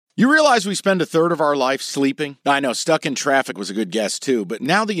You realize we spend a third of our life sleeping? I know, stuck in traffic was a good guess too, but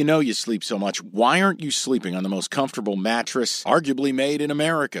now that you know you sleep so much, why aren't you sleeping on the most comfortable mattress arguably made in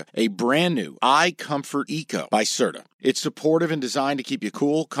America? A brand new iComfort Eco by Serta. It's supportive and designed to keep you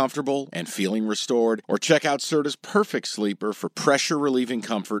cool, comfortable, and feeling restored. Or check out Serta's Perfect Sleeper for pressure-relieving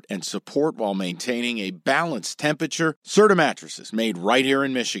comfort and support while maintaining a balanced temperature. Serta mattresses made right here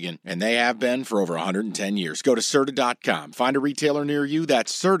in Michigan, and they have been for over 110 years. Go to Serta.com. Find a retailer near you.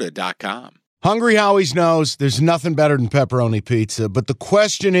 That's Serta.com. Hungry Howie's knows there's nothing better than pepperoni pizza, but the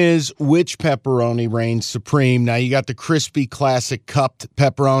question is, which pepperoni reigns supreme? Now, you got the crispy, classic cupped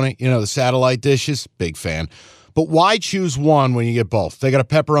pepperoni, the satellite dishes. Big fan. But why choose one when you get both? They got a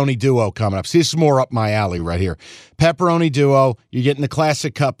pepperoni duo coming up. See, this is more up my alley right here. Pepperoni duo, you're getting the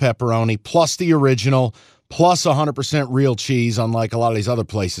classic cup pepperoni, plus the original, plus 100% real cheese, unlike a lot of these other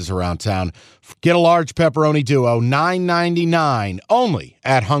places around town. Get a large pepperoni duo, $9.99, only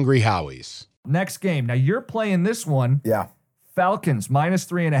at Hungry Howie's. Next game. Now, you're playing this one. Yeah. Falcons,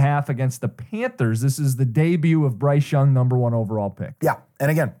 -3.5 against the Panthers. This is the debut of Bryce Young, number 1 overall pick. Yeah,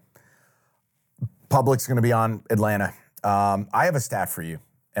 and again, public's going to be on Atlanta. I have a stat for you,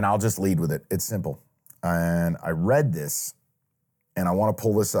 and I'll just lead with it. It's simple. And I read this, and I want to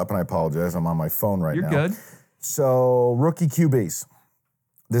pull this up, and I apologize. I'm on my phone right now. You're good. So, rookie QBs.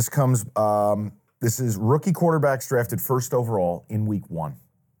 This is rookie quarterbacks drafted first overall in week 1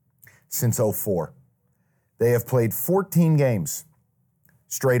 since 2004. They have played 14 games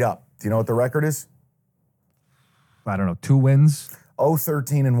straight up. Do you know what the record is? I don't know, 2 wins?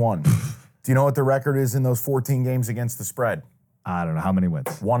 0-13-1. Do you know what the record is in those 14 games against the spread? I don't know. How many wins?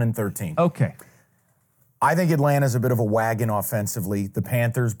 1-13. Okay. I think Atlanta's a bit of a wagon offensively. The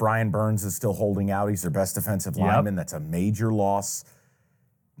Panthers, Brian Burns is still holding out. He's their best defensive lineman. That's a major loss.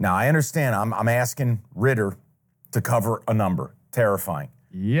 Now, I understand. I'm asking Ritter to cover a number. Terrifying.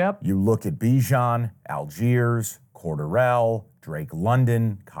 Yep. You look at Bijan, Algiers, Cordarrelle, Drake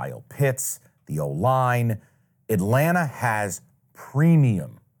London, Kyle Pitts, the O-line. Atlanta has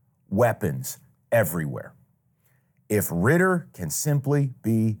premium weapons everywhere. If Ritter can simply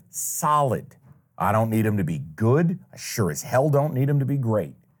be solid, I don't need him to be good. I sure as hell don't need him to be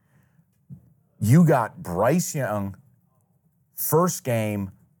great. You got Bryce Young, first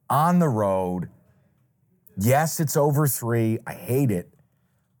game, on the road. Yes, it's over 3. I hate it.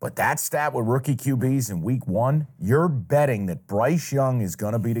 But that stat with rookie QBs in week 1, you're betting that Bryce Young is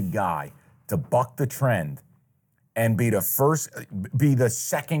going to be the guy to buck the trend and be the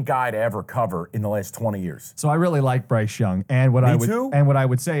second guy to ever cover in the last 20 years. So I really like Bryce Young. And what I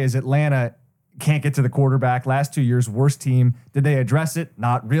would say is Atlanta can't get to the quarterback. Last 2 years, worst team. Did they address it?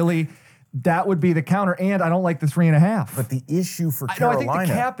 Not really. That would be the counter, and I don't like the 3.5. But the issue for Carolina... I think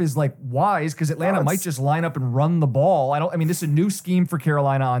the cap is wise because Atlanta might just line up and run the ball. This is a new scheme for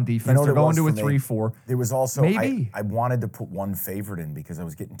Carolina on defense. They're going to a 3-4. There was also... Maybe. I wanted to put one favorite in because I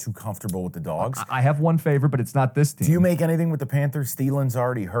was getting too comfortable with the dogs. I have one favorite, but it's not this team. Do you make anything with the Panthers? Thielen's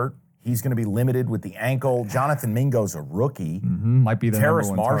already hurt. He's going to be limited with the ankle. Jonathan Mingo's a rookie. Might be the Terrace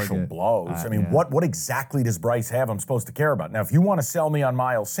number 1 Marshall target. blows. What exactly does Bryce have I'm supposed to care about? Now, if you want to sell me on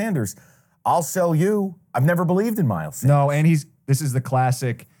Miles Sanders... I'll sell you. I've never believed in Miles Sanders. No, and this is the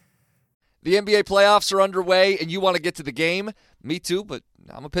classic. The NBA playoffs are underway, and you want to get to the game? Me too, but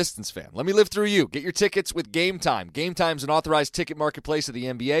I'm a Pistons fan. Let me live through you. Get your tickets with Game Time. Game Time's an authorized ticket marketplace of the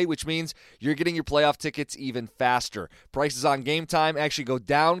NBA, which means you're getting your playoff tickets even faster. Prices on Game Time actually go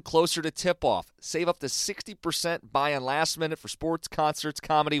down closer to tip-off. Save up to 60% buy on last minute for sports, concerts,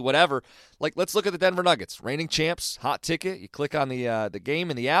 comedy, whatever. Like, let's look at the Denver Nuggets. Reigning champs, hot ticket. You click on the game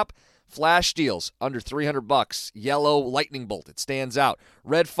in the app. Flash deals, under $300. Yellow lightning bolt, it stands out.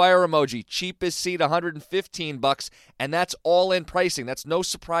 Red fire emoji, cheapest seat, $115. And that's all-in pricing. That's no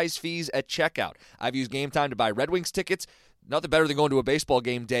surprise fees at checkout. I've used Game Time to buy Red Wings tickets. Nothing better than going to a baseball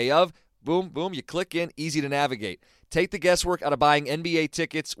game day of. Boom, boom, you click in, easy to navigate. Take the guesswork out of buying NBA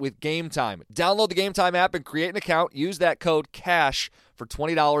tickets with Game Time. Download the Game Time app and create an account. Use that code CASH for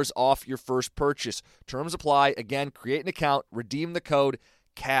 $20 off your first purchase. Terms apply. Again, create an account, redeem the code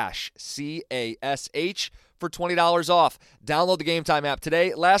CASH, C-A-S-H, for $20 off. Download the Game Time app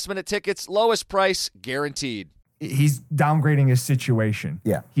today. Last minute tickets, lowest price, guaranteed. He's downgrading his situation.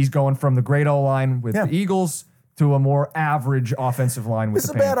 Yeah. He's going from the great O-line with the Eagles to a more average offensive line with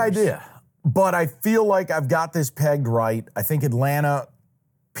the Panthers. It's a bad idea, but I feel like I've got this pegged right. I think Atlanta,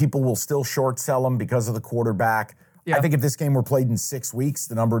 people will still short sell them because of the quarterback. Yeah. I think if this game were played in 6 weeks,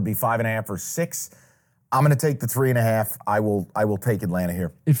 the number would be 5.5 or 6. I'm going to take the 3.5. I will take Atlanta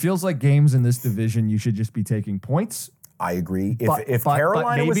here. It feels like games in this division, you should just be taking points. I agree. If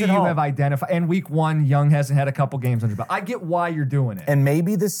Carolina was at home. Maybe you have identified, and week one, Young hasn't had a couple games under, but I get why you're doing it. And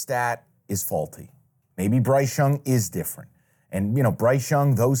maybe the stat is faulty. Maybe Bryce Young is different. And, Bryce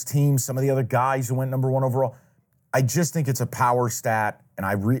Young, those teams, some of the other guys who went number one overall, I just think it's a power stat.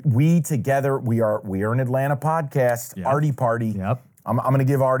 And we together, we are an Atlanta podcast, yep. Artie Party. Yep. I'm going to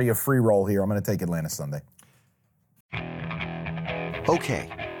give Artie a free roll here. I'm going to take Atlanta Sunday. Okay,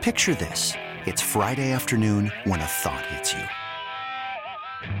 picture this. It's Friday afternoon when a thought hits you.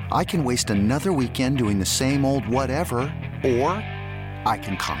 I can waste another weekend doing the same old whatever, or I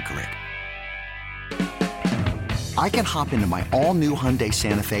can conquer it. I can hop into my all-new Hyundai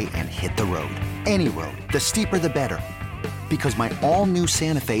Santa Fe and hit the road. Any road. The steeper, the better. Because my all-new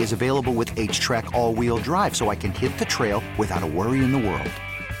Santa Fe is available with H-Track all-wheel drive, so I can hit the trail without a worry in the world.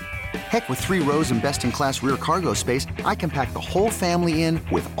 Heck, with 3 rows and best-in-class rear cargo space, I can pack the whole family in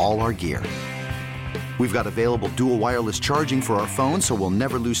with all our gear. We've got available dual wireless charging for our phones, so we'll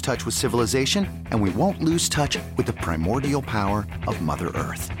never lose touch with civilization, and we won't lose touch with the primordial power of Mother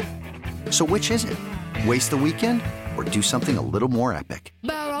Earth. So which is it? Waste the weekend or do something a little more epic?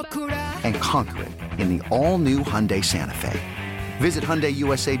 And conquer it in the all-new Hyundai Santa Fe. Visit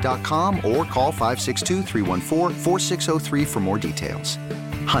HyundaiUSA.com or call 562-314-4603 for more details.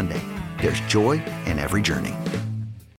 Hyundai, there's joy in every journey.